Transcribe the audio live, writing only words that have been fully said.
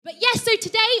so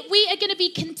today we are going to be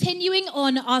continuing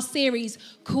on our series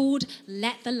called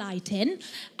Let the Light In,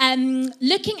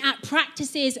 looking at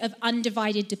practices of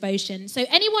undivided devotion. So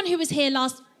anyone who was here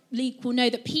last week will know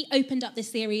that Pete opened up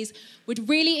this series. Would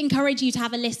really encourage you to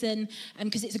have a listen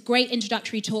because it's a great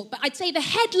introductory talk. But I'd say the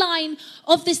headline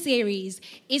of the series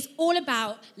is all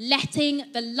about letting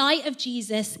the light of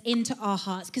Jesus into our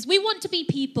hearts, because we want to be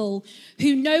people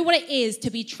who know what it is to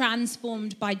be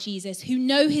transformed by Jesus, who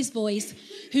know his voice,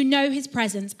 who know his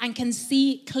presence, and can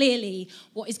see clearly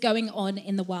what is going on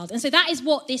in the world. And so that is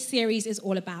what this series is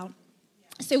all about.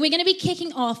 So we're going to be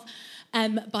kicking off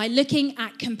by looking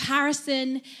at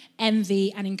comparison,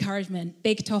 envy, and encouragement.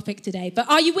 Big topic today. But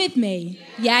are you with me?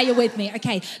 Yeah, you're with me.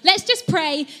 Okay, let's just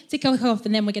pray to kick off,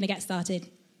 and then we're going to get started.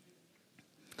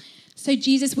 So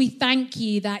Jesus, we thank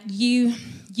you that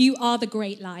you are the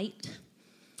great light.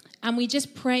 And we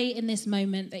just pray in this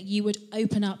moment that you would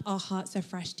open up our hearts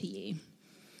afresh to you.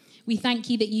 We thank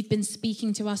you that you've been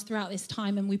speaking to us throughout this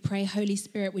time, and we pray, Holy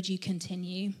Spirit, would you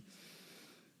continue?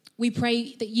 We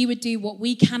pray that you would do what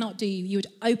we cannot do. You would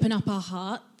open up our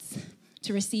hearts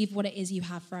to receive what it is you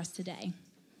have for us today.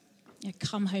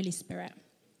 Come, Holy Spirit.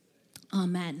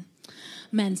 Amen.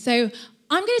 Amen. So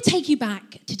I'm going to take you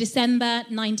back to December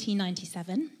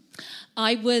 1997.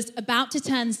 I was about to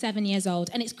turn 7 years old,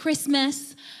 and it's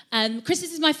Christmas.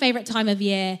 Christmas is my favorite time of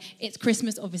year. It's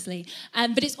Christmas, obviously,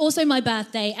 but it's also my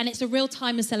birthday, and it's a real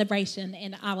time of celebration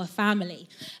in our family.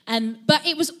 But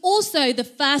it was also the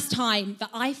first time that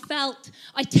I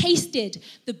tasted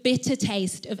the bitter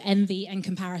taste of envy and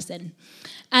comparison.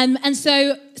 And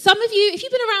so some of you, if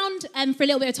you've been around for a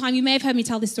little bit of time, you may have heard me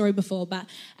tell this story before, but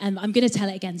I'm going to tell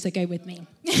it again, so go with me.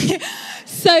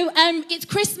 So it's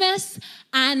Christmas,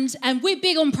 and we're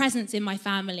big on presents in my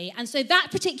family. And so that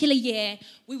particular year,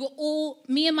 we were all,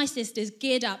 me and my sisters,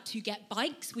 geared up to get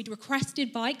bikes. We'd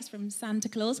requested bikes from Santa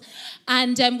Claus,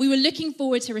 and we were looking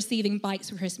forward to receiving bikes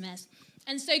for Christmas.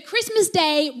 And so Christmas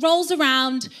Day rolls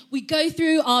around, we go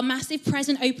through our massive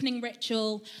present opening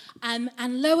ritual, and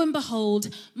lo and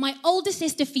behold, my older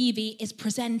sister Phoebe is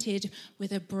presented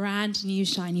with a brand new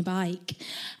shiny bike.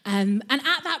 And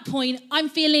at that point, I'm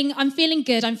feeling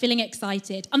good, I'm feeling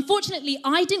excited. Unfortunately,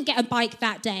 I didn't get a bike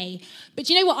that day, but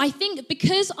you know what? I think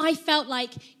because I felt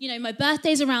like, my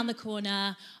birthday's around the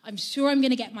corner, I'm sure I'm going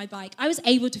to get my bike, I was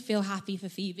able to feel happy for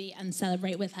Phoebe and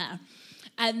celebrate with her.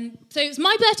 So it's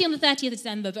my birthday on the 30th of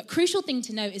December, but crucial thing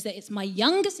to note is that it's my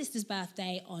younger sister's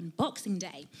birthday on Boxing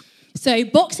Day. So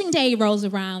Boxing Day rolls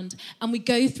around, and we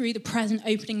go through the present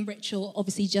opening ritual,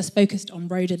 obviously just focused on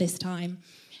Rhoda this time.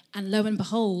 And lo and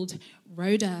behold,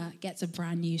 Rhoda gets a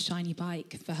brand new shiny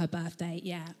bike for her birthday.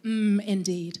 Yeah,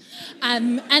 indeed.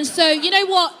 And so, you know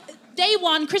what? Day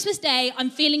one, Christmas Day, I'm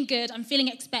feeling good, I'm feeling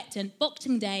expectant.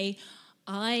 Boxing Day,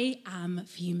 I am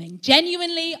fuming.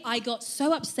 Genuinely, I got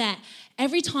so upset.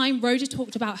 Every time Rhoda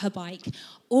talked about her bike,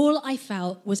 all I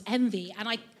felt was envy. And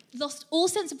I lost all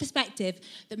sense of perspective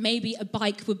that maybe a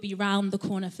bike would be round the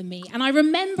corner for me. And I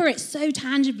remember it so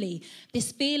tangibly,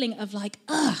 this feeling of like,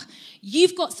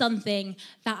 you've got something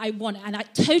that I want. And it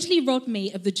totally robbed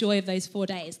me of the joy of those 4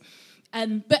 days.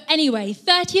 But anyway,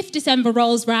 30th December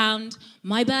rolls round,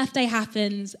 my birthday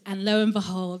happens, and lo and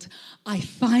behold, I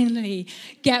finally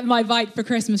get my bike for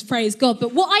Christmas, praise God.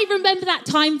 But what I remember that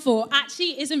time for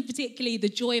actually isn't particularly the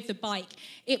joy of the bike.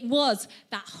 It was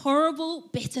that horrible,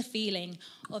 bitter feeling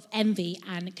of envy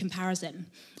and comparison.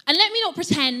 And let me not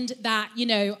pretend that,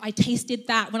 I tasted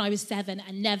that when I was 7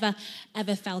 and never,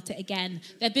 ever felt it again.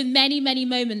 There have been many, many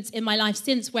moments in my life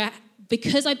since where,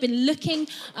 because I've been looking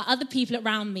at other people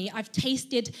around me, I've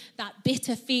tasted that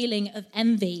bitter feeling of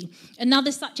envy.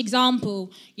 Another such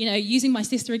example, using my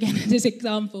sister again as an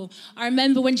example, I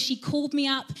remember when she called me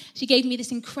up, she gave me this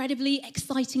incredibly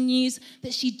exciting news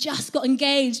that she just got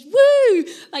engaged. Woo!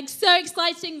 Like, so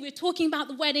exciting. We're talking about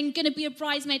the wedding, going to be a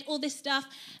bridesmaid, all this stuff.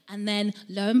 And then,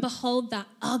 lo and behold, that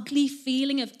ugly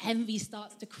feeling of envy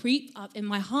starts to creep up in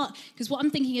my heart. Because what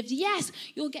I'm thinking of, yes,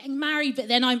 you're getting married, but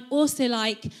then I'm also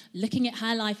like looking at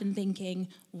her life and thinking,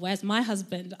 where's my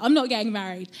husband? I'm not getting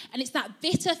married. And it's that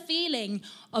bitter feeling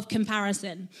of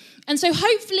comparison. And so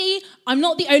hopefully I'm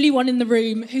not the only one in the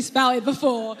room who's felt it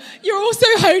before. You're also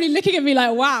hopefully looking at me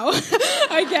like, wow,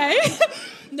 okay.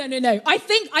 No. I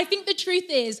think the truth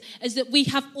is that we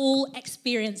have all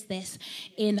experienced this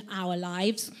in our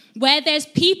lives. Where there's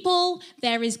people,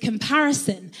 there is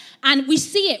comparison. And we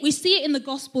see it in the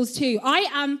Gospels too. I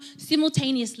am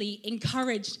simultaneously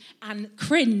encouraged and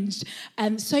cringed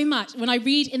so much when I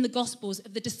read in the Gospels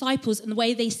of the disciples and the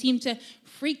way they seem to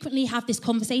frequently have this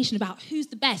conversation about who's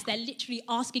the best. They're literally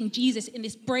asking Jesus in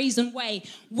this brazen way,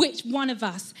 which one of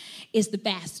us is the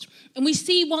best? And we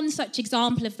see one such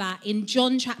example of that in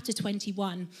John chapter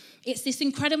 21. It's this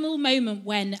incredible moment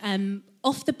when,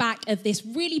 off the back of this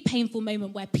really painful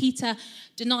moment where Peter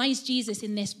denies Jesus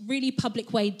in this really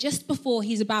public way just before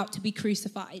he's about to be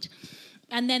crucified.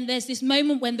 And then there's this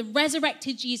moment when the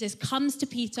resurrected Jesus comes to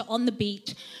Peter on the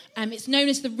beach. It's known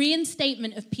as the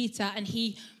reinstatement of Peter, and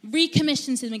he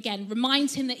recommissions him again,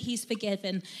 reminds him that he's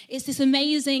forgiven. It's this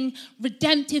amazing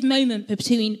redemptive moment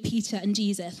between Peter and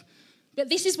Jesus. But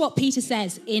this is what Peter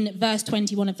says in verse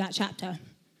 21 of that chapter.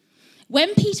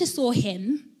 When Peter saw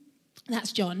him,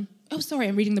 that's John. Oh, sorry,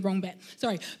 I'm reading the wrong bit.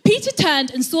 Sorry. Peter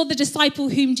turned and saw the disciple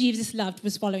whom Jesus loved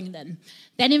was following them.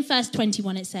 Then in verse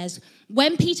 21 it says,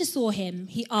 when Peter saw him,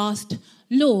 he asked,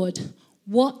 Lord,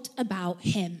 what about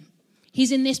him?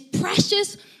 He's in this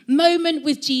precious moment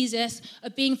with Jesus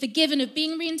of being forgiven, of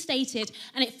being reinstated,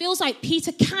 and it feels like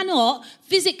Peter cannot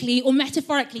physically or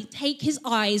metaphorically take his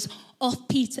eyes off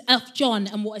John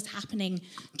and what is happening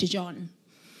to John.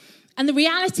 And the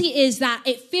reality is that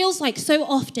it feels like so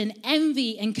often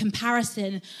envy and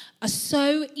comparison are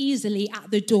so easily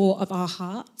at the door of our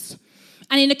hearts.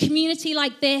 And in a community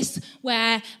like this,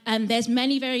 where there's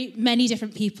very many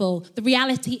different people, the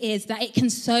reality is that it can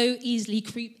so easily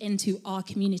creep into our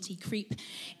community, creep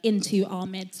into our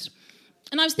midst.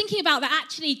 And I was thinking about that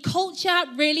actually culture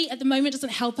really at the moment doesn't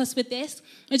help us with this.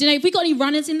 I don't know, have we got any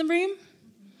runners in the room?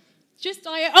 Just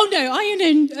Ian? Oh no,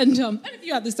 Ian and Tom. And a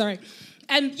few others, sorry.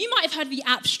 You might have heard of the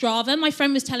app Strava. My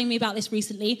friend was telling me about this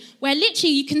recently, where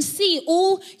literally you can see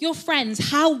all your friends,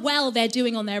 how well they're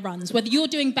doing on their runs, whether you're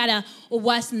doing better or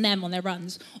worse than them on their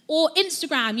runs. Or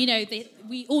Instagram,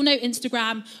 we all know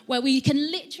Instagram, where we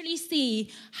can literally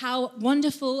see how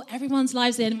wonderful everyone's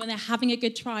lives are when they're having a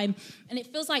good time. And it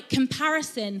feels like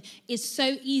comparison is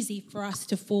so easy for us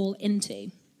to fall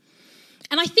into.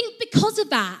 And I think because of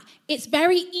that, it's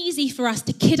very easy for us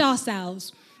to kid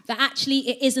ourselves that actually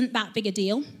it isn't that big a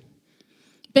deal.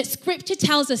 But Scripture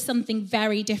tells us something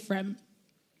very different.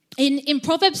 In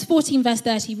Proverbs 14, verse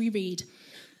 30, we read,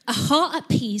 a heart at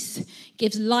peace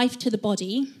gives life to the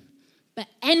body, but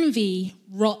envy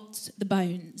rots the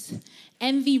bones.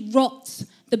 Envy rots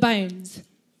the bones.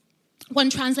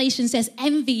 One translation says,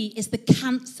 envy is the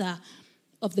cancer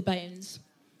of the bones.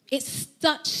 It's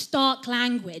such stark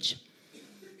language.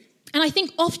 And I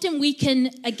think often we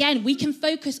can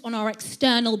focus on our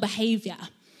external behavior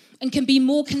and can be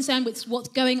more concerned with what's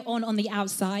going on the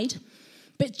outside.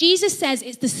 But Jesus says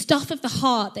it's the stuff of the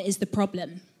heart that is the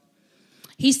problem.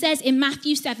 He says in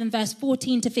Matthew 7, verse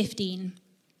 14 to 15,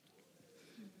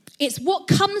 it's what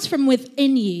comes from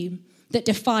within you that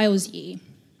defiles you.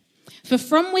 For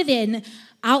from within,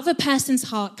 out of a person's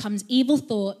heart comes evil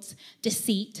thoughts,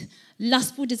 deceit,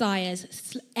 lustful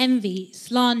desires, envy,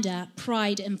 slander,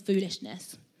 pride, and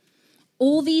foolishness.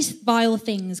 All these vile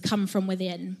things come from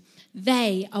within.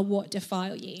 They are what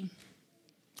defile you.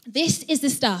 This is the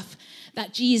stuff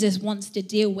that Jesus wants to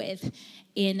deal with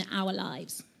in our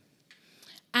lives.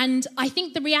 And I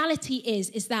think the reality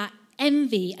is that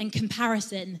envy and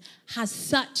comparison has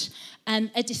such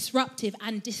a disruptive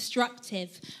and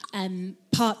destructive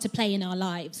part to play in our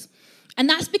lives. And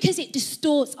that's because it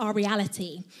distorts our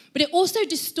reality. But it also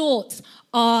distorts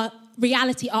our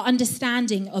reality, our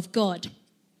understanding of God.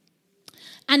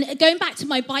 And going back to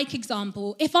my bike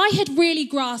example, if I had really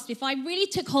grasped, if I really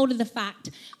took hold of the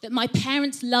fact that my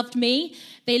parents loved me,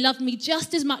 they loved me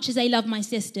just as much as they loved my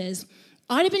sisters,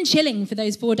 I'd have been chilling for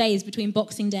those 4 days between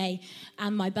Boxing Day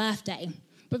and my birthday.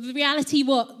 But the reality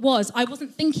was I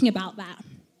wasn't thinking about that.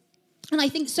 And I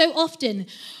think so often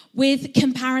with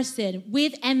comparison,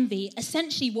 with envy,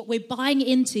 essentially what we're buying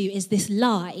into is this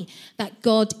lie that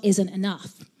God isn't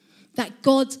enough, that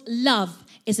God's love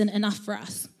isn't enough for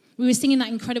us. We were singing that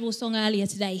incredible song earlier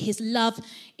today, His love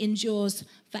endures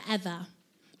forever.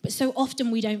 But so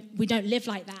often we don't live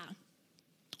like that.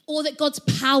 Or that God's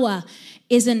power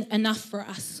isn't enough for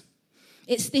us.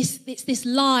 It's this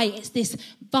lie, it's this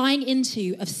buying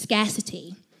into of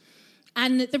scarcity.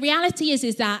 And the reality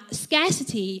is that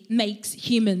scarcity makes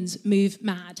humans move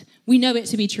mad. We know it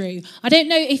to be true. I don't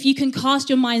know if you can cast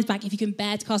your minds back, if you can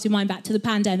bear to cast your mind back to the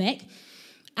pandemic.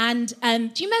 And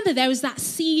do you remember there was that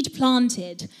seed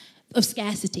planted of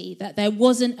scarcity, that there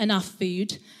wasn't enough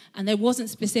food and there wasn't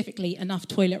specifically enough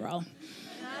toilet roll?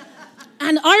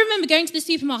 And I remember going to the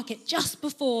supermarket just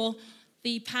before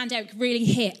the pandemic really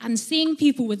hit and seeing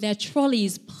people with their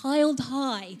trolleys piled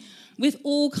high with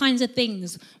all kinds of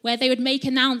things, where they would make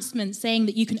announcements saying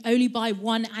that you can only buy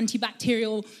one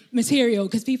antibacterial material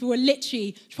because people were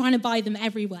literally trying to buy them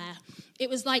everywhere. It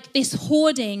was like this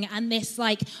hoarding and this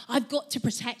like, I've got to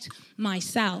protect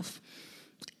myself.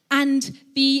 And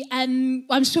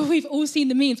I'm sure we've all seen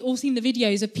the memes, all seen the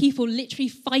videos of people literally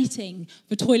fighting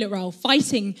for toilet roll,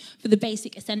 fighting for the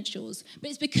basic essentials.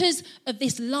 But it's because of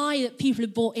this lie that people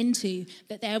have bought into,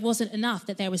 that there wasn't enough,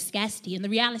 that there was scarcity. And the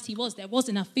reality was there was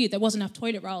enough food, there was enough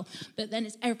toilet roll. But then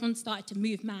as everyone started to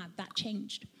move mad, that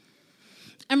changed.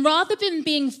 And rather than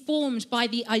being formed by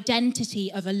the identity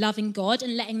of a loving God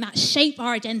and letting that shape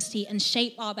our identity and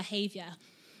shape our behavior,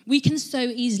 we can so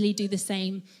easily do the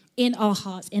same in our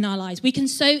hearts, in our lives. We can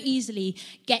so easily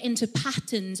get into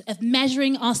patterns of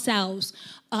measuring ourselves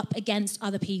up against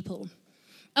other people.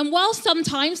 And while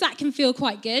sometimes that can feel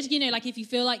quite good, like if you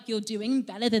feel like you're doing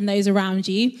better than those around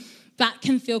you, that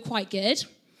can feel quite good.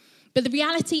 But the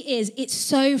reality is it's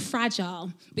so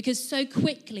fragile because so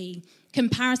quickly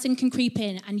comparison can creep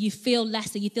in and you feel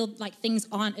lesser, you feel like things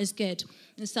aren't as good,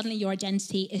 and suddenly your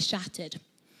identity is shattered.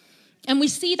 And we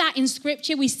see that in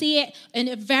Scripture. We see it in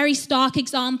a very stark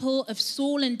example of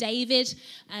Saul and David,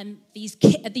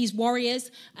 these warriors,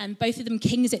 both of them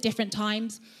kings at different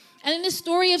times. And in the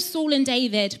story of Saul and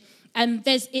David,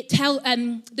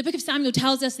 the book of Samuel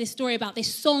tells us this story about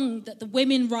this song that the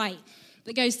women write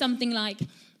that goes something like,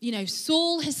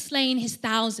 Saul has slain his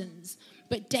thousands,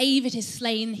 but David has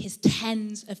slain his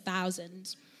tens of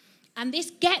thousands. And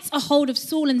this gets a hold of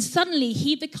Saul, and suddenly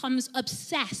he becomes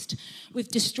obsessed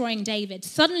with destroying David.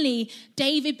 Suddenly,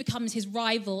 David becomes his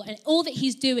rival, and all that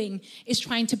he's doing is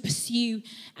trying to pursue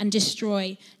and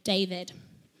destroy David.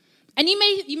 And you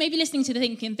may be listening to the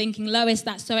thinking, Lois,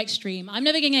 that's so extreme. I'm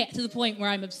never going to get to the point where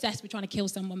I'm obsessed with trying to kill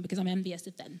someone because I'm envious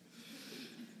of them.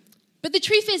 But the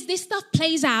truth is, this stuff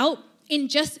plays out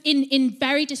in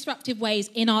very disruptive ways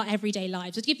in our everyday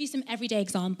lives. I'll give you some everyday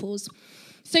examples.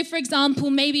 So, for example,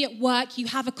 maybe at work you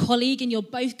have a colleague and you're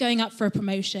both going up for a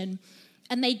promotion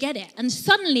and they get it. And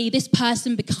suddenly this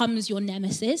person becomes your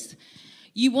nemesis.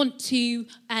 You want to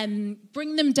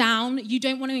bring them down. You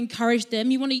don't want to encourage them.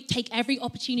 You want to take every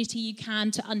opportunity you can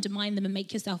to undermine them and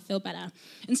make yourself feel better.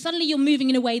 And suddenly you're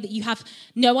moving in a way that you have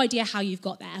no idea how you've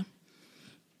got there.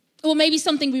 Or maybe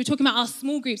something, we were talking about our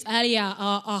small groups earlier,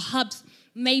 our hubs.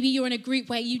 Maybe you're in a group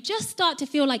where you just start to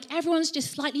feel like everyone's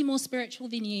just slightly more spiritual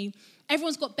than you.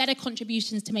 Everyone's got better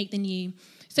contributions to make than you.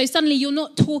 So suddenly you're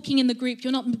not talking in the group,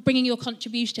 you're not bringing your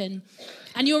contribution.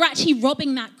 And you're actually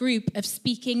robbing that group of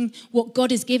speaking what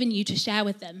God has given you to share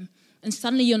with them. And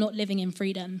suddenly you're not living in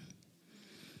freedom.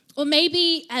 Or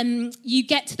maybe you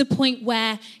get to the point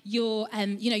where you're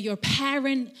a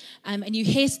parent and you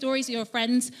hear stories of your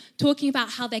friends talking about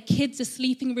how their kids are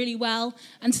sleeping really well,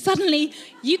 and suddenly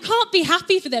you can't be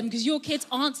happy for them because your kids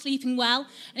aren't sleeping well,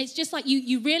 and it's just like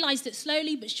you realize that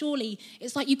slowly but surely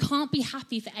it's like you can't be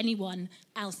happy for anyone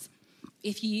else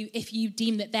if you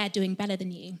deem that they're doing better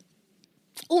than you.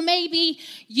 Or maybe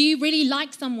you really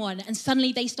like someone and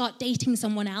suddenly they start dating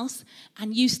someone else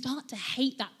and you start to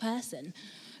hate that person.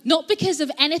 Not because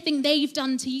of anything they've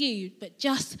done to you, but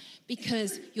just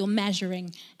because you're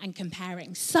measuring and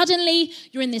comparing. Suddenly,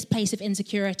 you're in this place of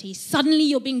insecurity. Suddenly,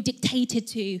 you're being dictated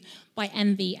to by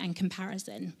envy and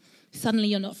comparison. Suddenly,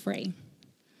 you're not free.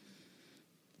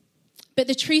 But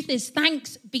the truth is,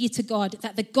 thanks be to God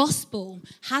that the gospel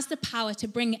has the power to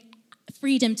bring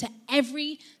freedom to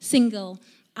every single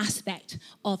aspect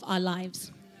of our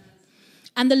lives.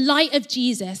 And the light of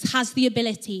Jesus has the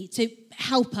ability to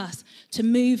help us to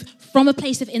move from a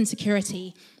place of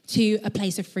insecurity to a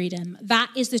place of freedom. That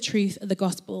is the truth of the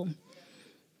gospel.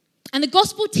 And the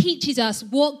gospel teaches us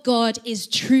what God is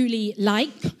truly like.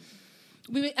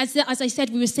 As I said,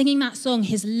 we were singing that song,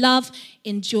 His love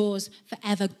endures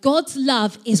forever. God's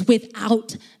love is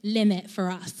without limit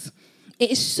for us.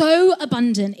 It is so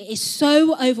abundant. It is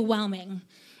so overwhelming.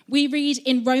 We read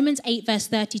in Romans 8, verse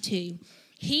 32,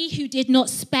 He who did not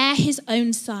spare his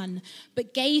own son,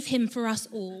 but gave him for us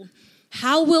all,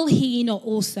 how will he not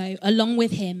also, along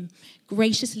with him,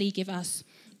 graciously give us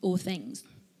all things?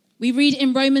 We read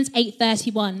in Romans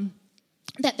 8:31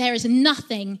 that there is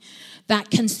nothing that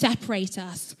can separate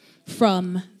us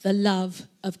from the love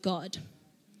of God.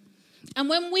 And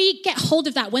when we get hold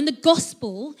of that, when the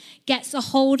gospel gets a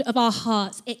hold of our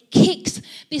hearts, it kicks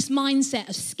this mindset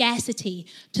of scarcity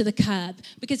to the curb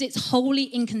because it's wholly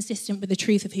inconsistent with the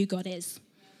truth of who God is.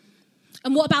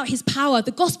 And what about his power?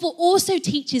 The gospel also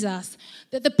teaches us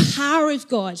that the power of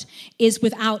God is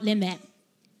without limit.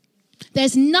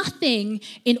 There's nothing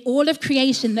in all of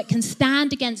creation that can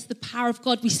stand against the power of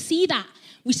God. We see that.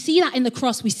 We see that in the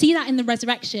cross. We see that in the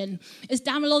resurrection. As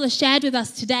Damilola shared with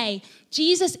us today,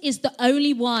 Jesus is the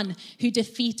only one who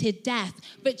defeated death.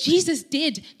 But Jesus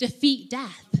did defeat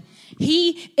death.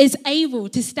 He is able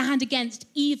to stand against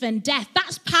even death.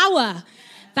 That's power.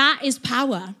 That is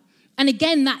power. And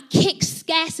again, that kicks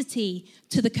scarcity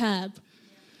to the curb.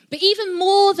 But even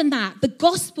more than that, the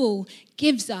gospel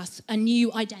gives us a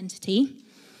new identity.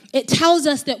 It tells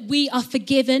us that we are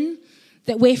forgiven,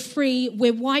 that we're free,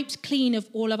 we're wiped clean of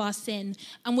all of our sin,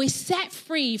 and we're set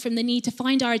free from the need to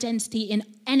find our identity in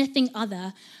anything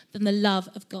other than the love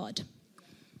of God.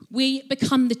 We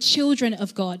become the children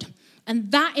of God,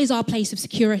 and that is our place of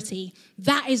security.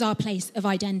 That is our place of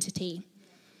identity.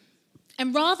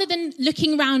 And rather than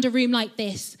looking around a room like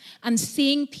this and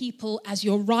seeing people as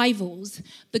your rivals,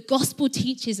 the gospel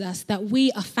teaches us that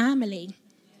we are family.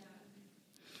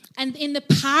 And in the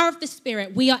power of the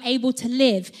Spirit, we are able to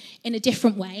live in a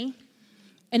different way,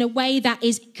 in a way that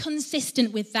is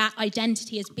consistent with that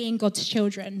identity as being God's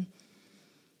children.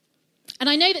 And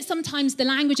I know that sometimes the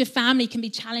language of family can be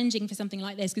challenging for something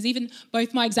like this, because even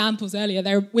both my examples earlier,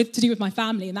 they're to do with my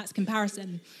family, and that's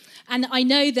comparison. And I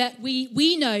know that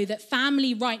we know that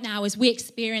family right now, as we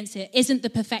experience it, isn't the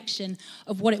perfection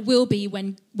of what it will be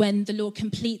when the Lord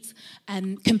completes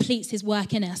his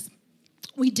work in us.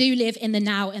 We do live in the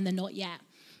now and the not yet.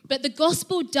 But the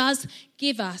gospel does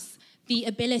give us the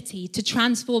ability to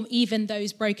transform even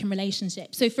those broken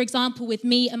relationships. So, for example, with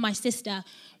me and my sister,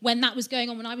 when that was going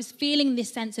on, when I was feeling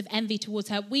this sense of envy towards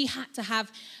her, we had to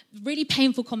have really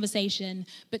painful conversation,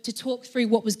 but to talk through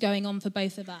what was going on for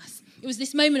both of us. It was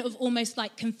this moment of almost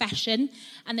like confession,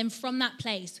 and then from that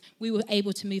place, we were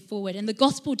able to move forward. And the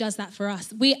gospel does that for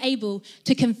us. We're able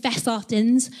to confess our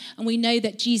sins, and we know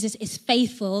that Jesus is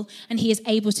faithful, and he is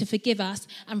able to forgive us,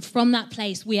 and from that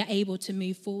place, we are able to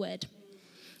move forward.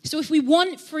 So if we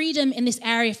want freedom in this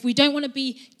area, if we don't want to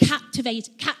be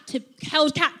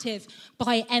held captive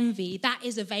by envy, that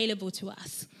is available to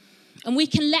us. And we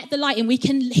can let the light in. We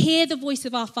can hear the voice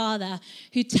of our Father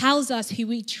who tells us who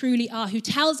we truly are, who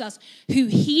tells us who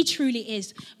he truly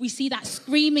is. We see that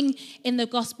screaming in the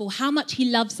gospel, how much he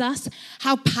loves us,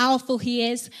 how powerful he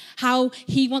is, how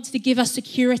he wants to give us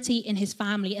security in his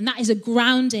family. And that is a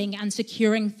grounding and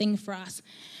securing thing for us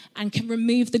and can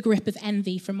remove the grip of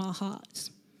envy from our hearts.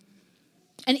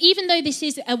 And even though this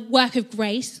is a work of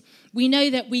grace, we know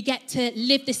that we get to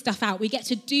live this stuff out. We get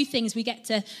to do things. We get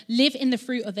to live in the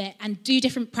fruit of it and do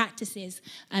different practices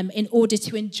in order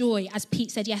to enjoy, as Pete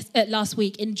said last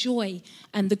week, enjoy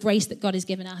the grace that God has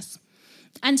given us.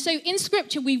 And so in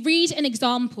Scripture, we read an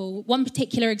example, one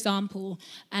particular example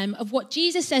of what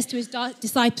Jesus says to his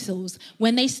disciples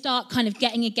when they start kind of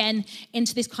getting again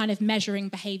into this kind of measuring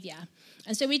behavior.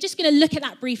 And so we're just going to look at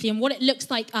that briefly and what it looks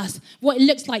like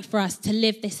for us to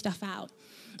live this stuff out.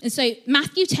 And so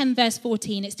Matthew 10, verse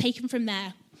 14, it's taken from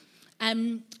there.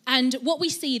 And what we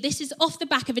see, this is off the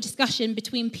back of a discussion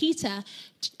between Peter,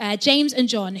 James and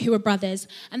John, who are brothers.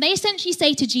 And they essentially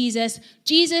say to Jesus,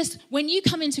 Jesus, when you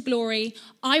come into glory,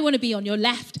 I want to be on your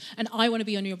left and I want to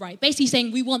be on your right. Basically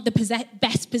saying we want the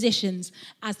best positions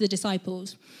as the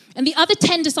disciples. And the other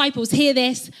 10 disciples hear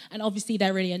this, and obviously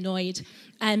they're really annoyed.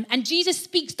 And Jesus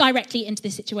speaks directly into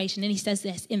this situation, and he says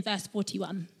this in verse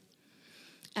 41.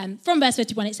 From verse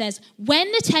 51, it says, when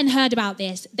the 10 heard about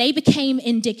this, they became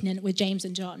indignant with James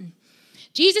and John.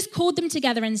 Jesus called them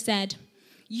together and said,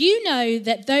 you know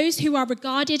that those who are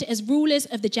regarded as rulers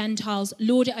of the Gentiles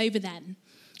lord it over them,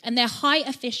 and their high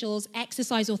officials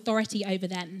exercise authority over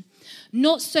them.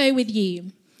 Not so with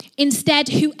you. Instead,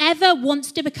 whoever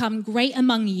wants to become great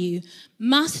among you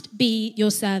must be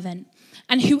your servant,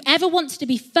 and whoever wants to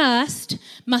be first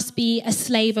must be a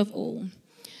slave of all.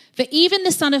 For even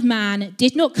the Son of Man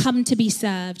did not come to be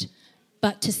served,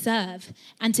 but to serve,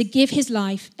 and to give his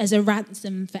life as a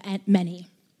ransom for many.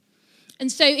 And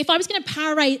so if I was going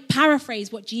to paraphrase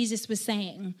what Jesus was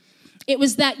saying, it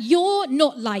was that you're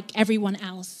not like everyone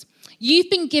else. You've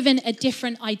been given a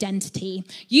different identity.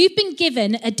 You've been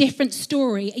given a different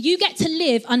story. You get to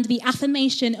live under the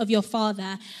affirmation of your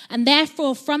Father, and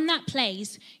therefore from that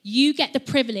place, you get the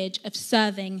privilege of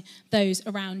serving those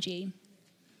around you.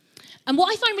 And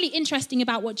what I find really interesting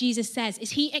about what Jesus says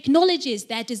is he acknowledges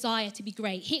their desire to be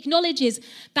great. He acknowledges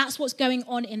that's what's going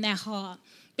on in their heart.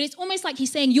 But it's almost like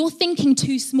he's saying, you're thinking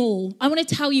too small. I want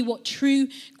to tell you what true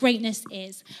greatness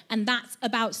is. And that's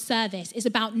about service. It's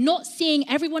about not seeing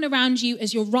everyone around you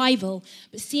as your rival,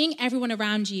 but seeing everyone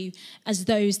around you as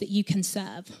those that you can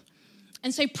serve.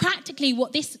 And so practically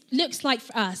what this looks like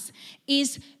for us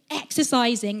is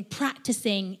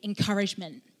practicing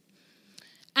encouragement.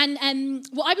 And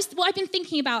what I've been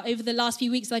thinking about over the last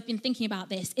few weeks, I've been thinking about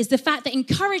this, is the fact that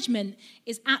encouragement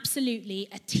is absolutely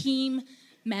a team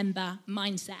member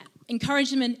mindset.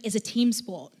 Encouragement is a team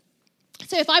sport.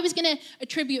 So if I was going to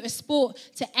attribute a sport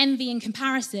to envy and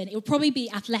comparison, it would probably be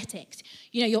athletics.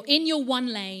 You know, you're in your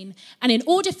one lane, and in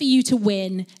order for you to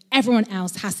win, everyone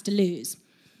else has to lose.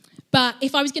 But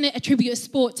if I was going to attribute a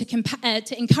sport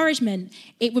to encouragement,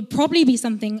 it would probably be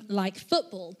something like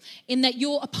football, in that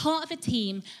you're a part of a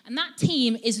team, and that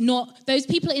team is not, those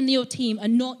people in your team are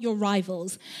not your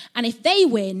rivals. And if they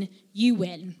win, you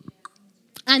win.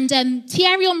 And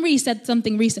Thierry Henry said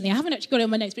something recently. I haven't actually got it on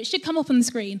my notes, but it should come up on the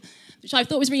screen, which I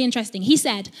thought was really interesting. He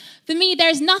said, "For me, there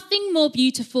is nothing more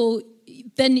beautiful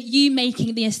than you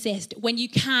making the assist when you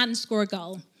can score a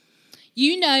goal.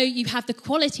 You know you have the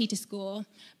quality to score,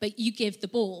 but you give the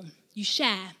ball. You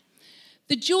share.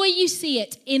 The joy you see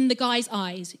it in the guy's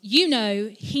eyes, you know,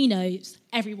 he knows,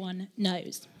 everyone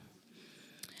knows."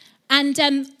 And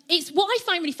it's what I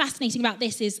find really fascinating about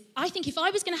this is, I think if I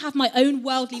was going to have my own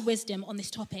worldly wisdom on this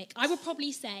topic, I would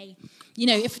probably say, you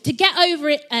know, if to get over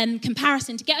it,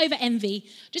 comparison, to get over envy,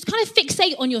 just kind of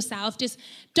fixate on yourself. Just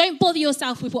don't bother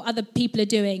yourself with what other people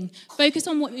are doing. Focus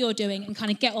on what you're doing and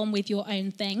kind of get on with your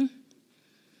own thing.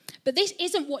 But this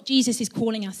isn't what Jesus is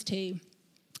calling us to.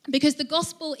 Because the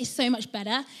gospel is so much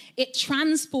better. It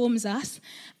transforms us,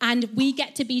 and we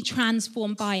get to be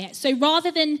transformed by it. So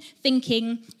rather than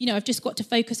thinking, you know, I've just got to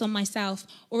focus on myself,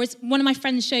 or as one of my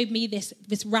friends showed me this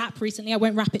rap recently, I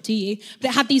won't rap it to you, but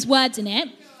it had these words in it.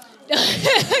 Go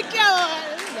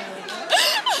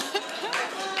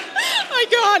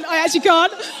on. I actually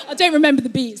can't. I don't remember the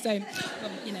beat, so,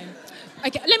 you know.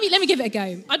 Okay, let me give it a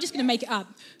go. I'm just going to make it up.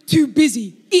 Too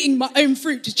busy eating my own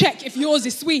fruit to check if yours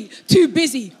is sweet. Too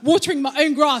busy watering my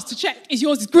own grass to check if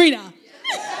yours is greener.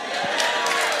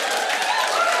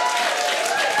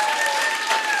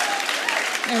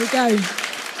 There we go.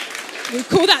 We'll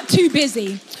call that too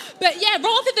busy. But yeah,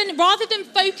 rather than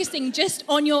focusing just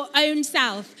on your own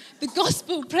self, the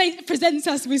gospel presents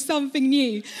us with something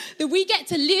new, that we get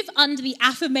to live under the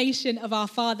affirmation of our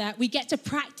Father. We get to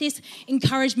practice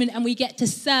encouragement, and we get to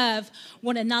serve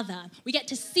one another. We get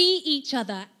to see each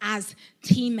other as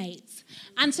teammates.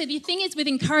 And so the thing is with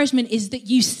encouragement is that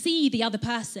you see the other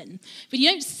person, but you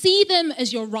don't see them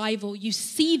as your rival. You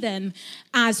see them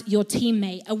as your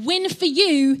teammate. A win for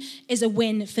you is a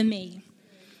win for me.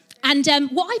 And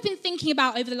what I've been thinking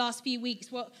about over the last few weeks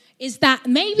is that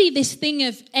maybe this thing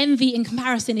of envy and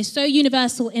comparison is so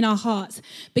universal in our hearts,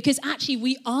 because actually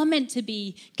we are meant to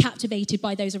be captivated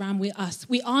by those around us.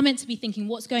 We are meant to be thinking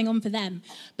what's going on for them,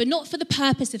 but not for the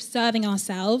purpose of serving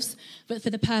ourselves, but for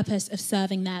the purpose of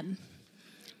serving them.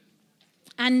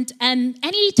 And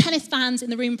any tennis fans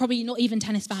in the room, probably not even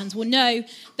tennis fans, will know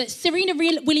that Serena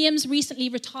Williams recently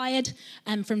retired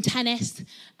from tennis.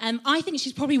 I think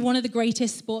she's probably one of the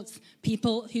greatest sports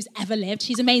people who's ever lived.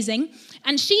 She's amazing.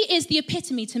 And she is the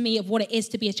epitome to me of what it is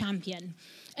to be a champion.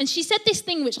 And she said this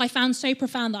thing which I found so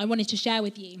profound that I wanted to share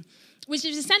with you, which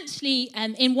is essentially,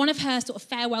 in one of her sort of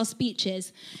farewell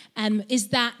speeches, is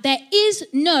that there is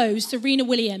no Serena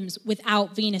Williams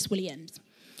without Venus Williams.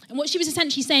 And what she was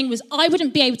essentially saying was, I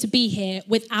wouldn't be able to be here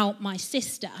without my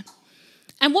sister.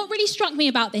 And what really struck me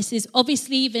about this is,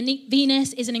 obviously,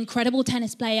 Venus is an incredible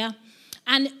tennis player.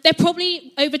 And there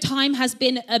probably, over time, has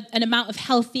been an amount of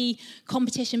healthy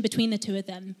competition between the two of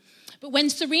them. But when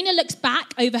Serena looks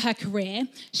back over her career,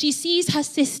 she sees her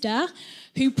sister,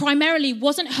 who primarily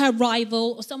wasn't her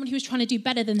rival or someone who was trying to do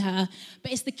better than her,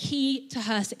 but is the key to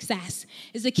her success,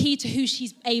 is the key to who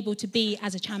she's able to be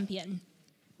as a champion.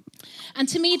 And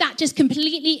to me, that just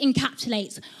completely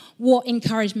encapsulates what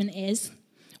encouragement is.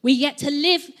 We get to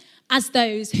live as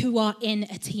those who are in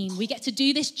a team. We get to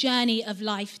do this journey of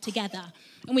life together.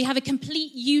 And we have a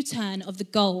complete U-turn of the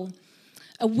goal.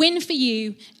 A win for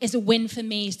you is a win for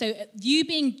me. So you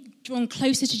being drawn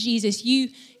closer to Jesus, you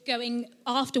going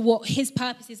after what his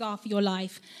purposes are for your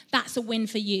life, that's a win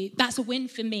for you. That's a win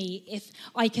for me if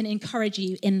I can encourage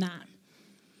you in that.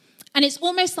 And it's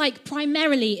almost like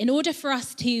primarily, in order for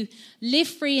us to live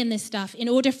free in this stuff, in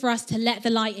order for us to let the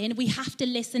light in, we have to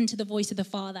listen to the voice of the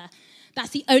Father. That's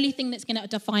the only thing that's going to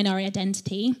define our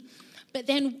identity. But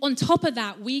then on top of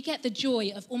that, we get the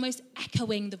joy of almost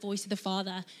echoing the voice of the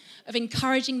Father, of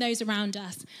encouraging those around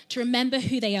us to remember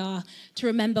who they are, to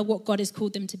remember what God has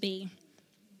called them to be,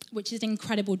 which is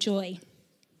incredible joy.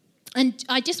 And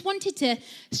I just wanted to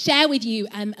share with you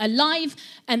a live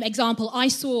example I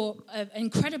saw, of an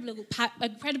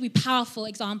incredibly powerful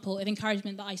example of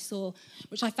encouragement that I saw,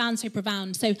 which I found so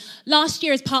profound. So last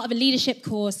year, as part of a leadership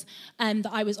course that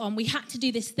I was on, we had to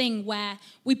do this thing where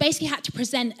we basically had to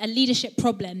present a leadership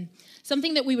problem,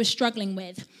 something that we were struggling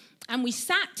with. And we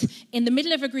sat in the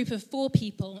middle of a group of 4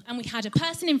 people, and we had a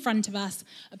person in front of us,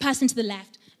 a person to the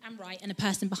left and right, and a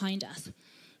person behind us.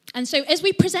 And so as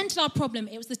we presented our problem,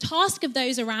 it was the task of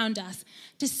those around us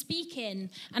to speak in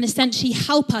and essentially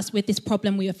help us with this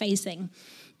problem we were facing.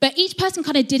 But each person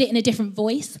kind of did it in a different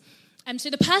voice. So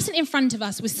the person in front of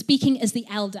us was speaking as the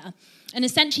elder. And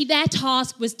essentially their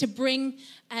task was to bring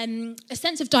a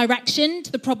sense of direction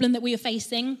to the problem that we were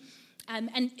facing,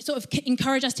 and sort of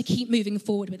encourage us to keep moving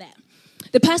forward with it.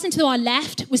 The person to our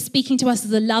left was speaking to us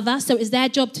as a lover, so it was their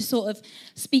job to sort of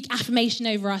speak affirmation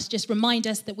over us, just remind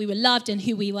us that we were loved and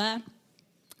who we were.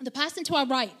 The person to our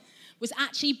right was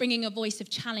actually bringing a voice of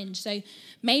challenge. So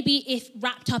maybe if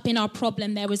wrapped up in our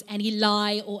problem there was any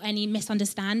lie or any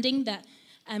misunderstanding that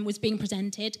was being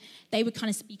presented, they would kind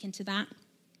of speak into that.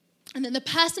 And then the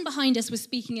person behind us was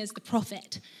speaking as the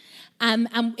prophet. And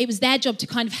it was their job to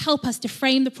kind of help us to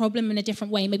frame the problem in a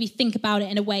different way, maybe think about it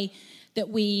in a way that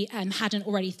we hadn't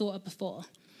already thought of before.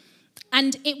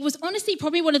 And it was honestly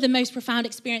probably one of the most profound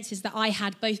experiences that I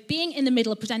had, both being in the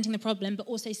middle of presenting the problem, but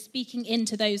also speaking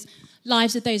into those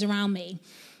lives of those around me.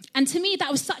 And to me, that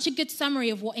was such a good summary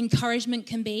of what encouragement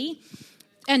can be.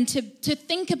 And to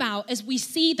think about, as we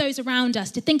see those around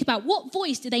us, to think about what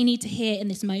voice do they need to hear in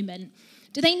this moment?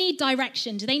 Do they need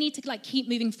direction? Do they need to keep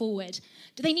moving forward?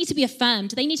 Do they need to be affirmed?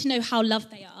 Do they need to know how loved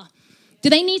they are? Do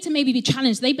they need to maybe be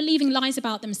challenged? Are they believing lies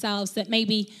about themselves that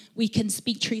maybe we can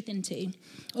speak truth into?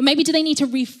 Or maybe do they need to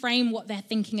reframe what they're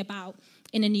thinking about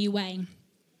in a new way?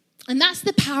 And that's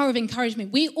the power of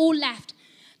encouragement. We all left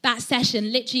that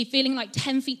session literally feeling like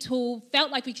 10 feet tall,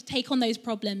 felt like we could take on those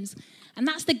problems. And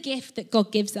that's the gift that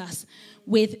God gives us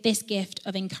with this gift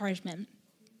of encouragement.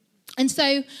 And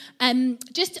so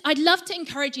I'd love to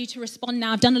encourage you to respond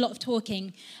now. I've done a lot of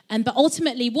talking, but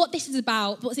ultimately what this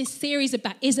series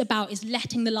is about is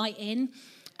letting the light in.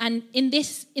 And in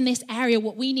this area,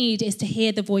 what we need is to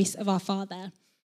hear the voice of our Father.